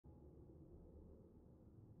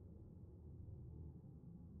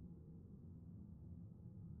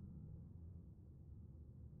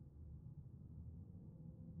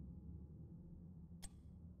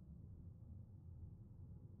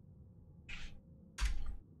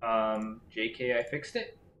JK, I fixed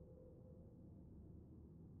it.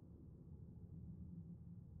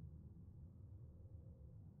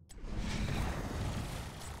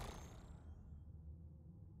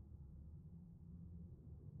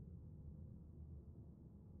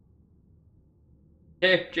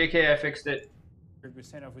 Okay, JK, I fixed it.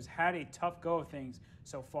 Percent has had a tough go of things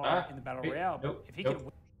so far in the Battle Royale, but if he can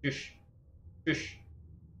win. Shush. Shush.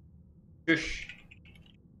 Shush.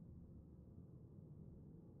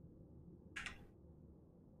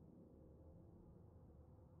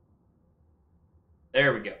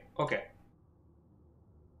 There we go. Okay.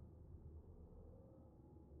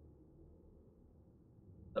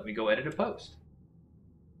 Let me go edit a post.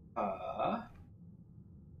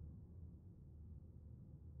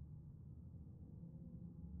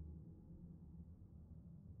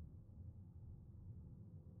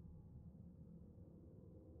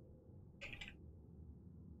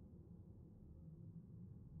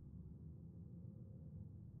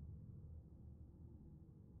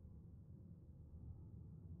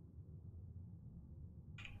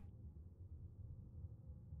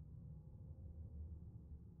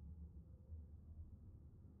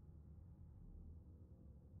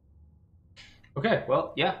 Okay,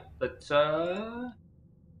 well, yeah, let's I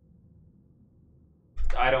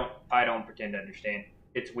don't pretend to understand.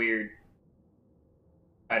 It's weird.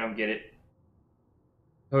 I don't get it.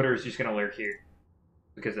 Hodor is just gonna lurk here.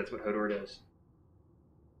 Because that's what Hodor does.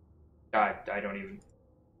 God, I don't even.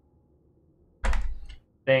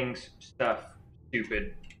 Things, stuff,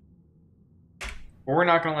 stupid. But we're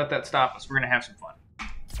not gonna let that stop us. We're gonna have some fun.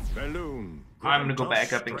 Balloon. I'm gonna go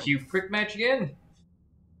back up and queue quick match again.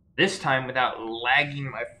 This time without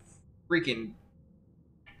lagging my freaking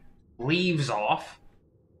leaves off.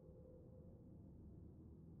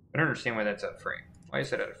 I don't understand why that's out of frame. Why is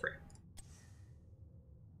that out of frame?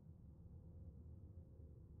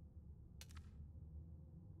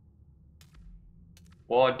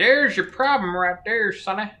 Well, there's your problem right there,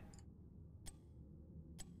 sonny.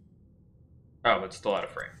 Oh, it's still out of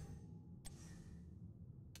frame.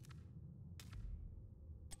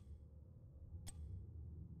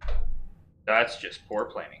 That's just poor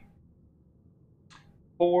planning.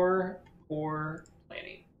 Poor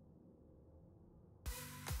planning.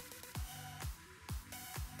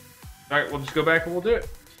 Alright, we'll just go back and we'll do it.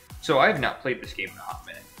 So I have not played this game in a hot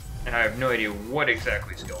minute. And I have no idea what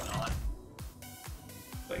exactly is going on.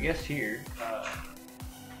 So I guess here...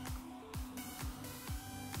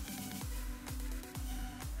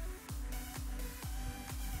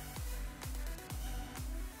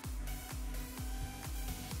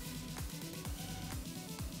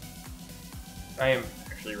 I am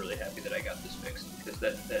actually really happy that I got this fixed, because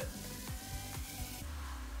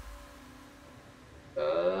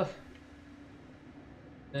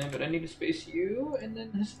but I need to space you, and then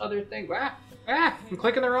this other thing. I'm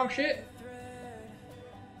clicking the wrong shit.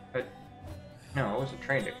 No, I wasn't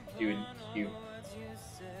trying to do you.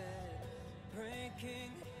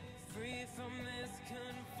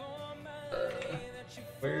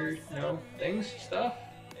 Where's no things, stuff?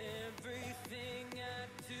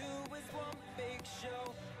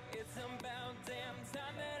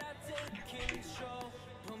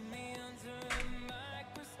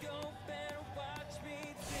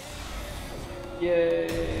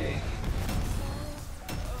 Yay!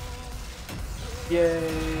 Yay!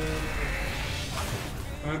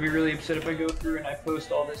 I'm gonna be really upset if I go through and I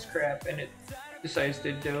post all this crap and it decides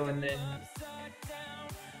to do and then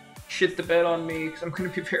shit the bed on me because I'm gonna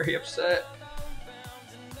be very upset.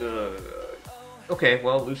 Okay,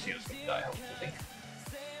 well, Lucio's gonna die, hopefully.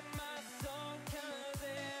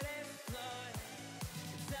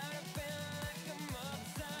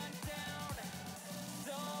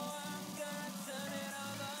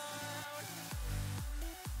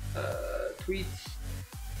 Tweets.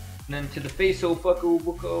 And then to the face, oh fucko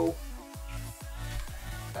wooko.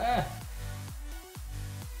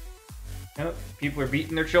 Nope, people are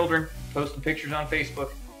beating their children, posting pictures on Facebook.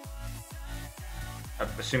 I'm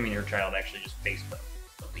assuming your child actually just faceplant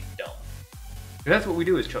something dumb. That's what we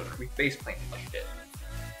do as children, we faceplant like shit.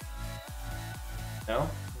 No,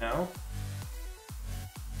 no.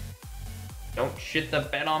 Don't shit the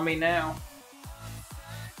bed on me now.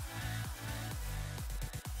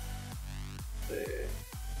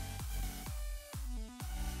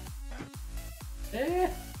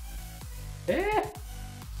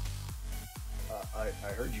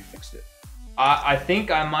 I heard you fixed it. I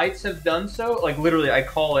think I might have done so. Like, literally, I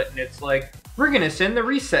call it, and it's like, we're going to send the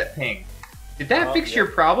reset ping. Did that fix your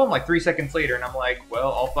problem? Like, 3 seconds later, and I'm like,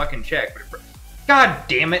 well, I'll fucking check. But God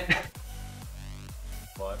damn it.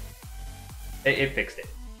 What? It fixed it.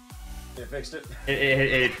 It fixed it?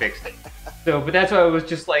 It fixed it. So, but that's why I was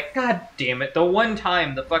just like, God damn it. The one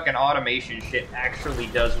time the fucking automation shit actually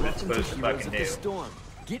does what it's supposed to fucking do.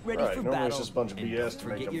 Get ready for normally battle. it's just a bunch of BS to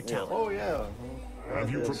make them, your talent. oh yeah.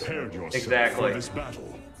 Have you prepared yourself Exactly. for this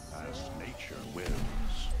battle? As nature wins.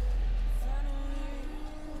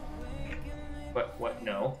 What?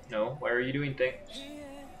 No. Why are you doing things?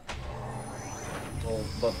 Well,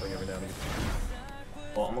 buffering every now and again.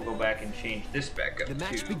 Well, I'm gonna go back and change this back up The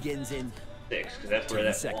match to begins in 6, because that's where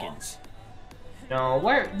 10 that seconds. belongs. No,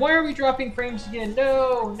 why are we dropping frames again?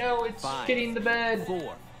 No, it's 5, hitting the bed.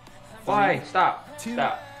 4. Why? 3, Stop. 2,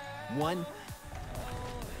 Stop. 1.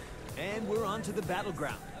 And we're on to the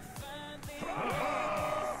battleground.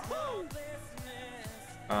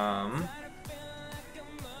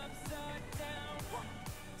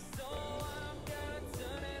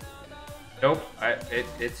 Nope.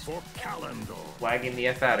 It's For calendar. lagging the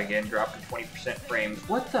F out again, dropping 20% frames.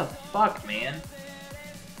 What the fuck, man?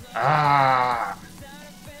 Ah.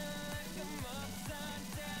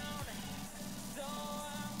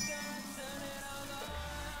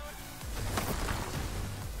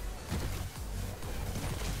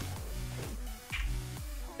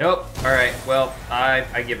 Nope. Alright, well,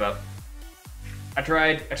 I give up. I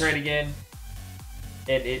tried again.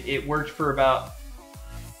 And it worked for about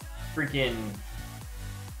freaking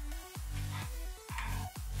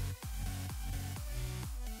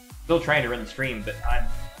still trying to run the stream, but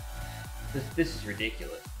this is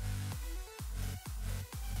ridiculous.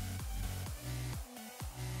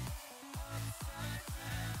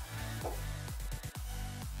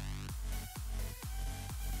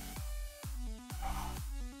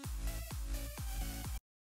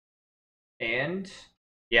 And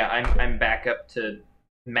yeah, I'm back up to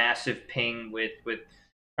massive ping with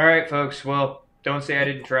all right, folks. Well, don't say I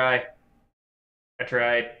didn't try. I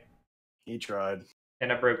tried. He tried.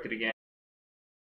 And I broke it again.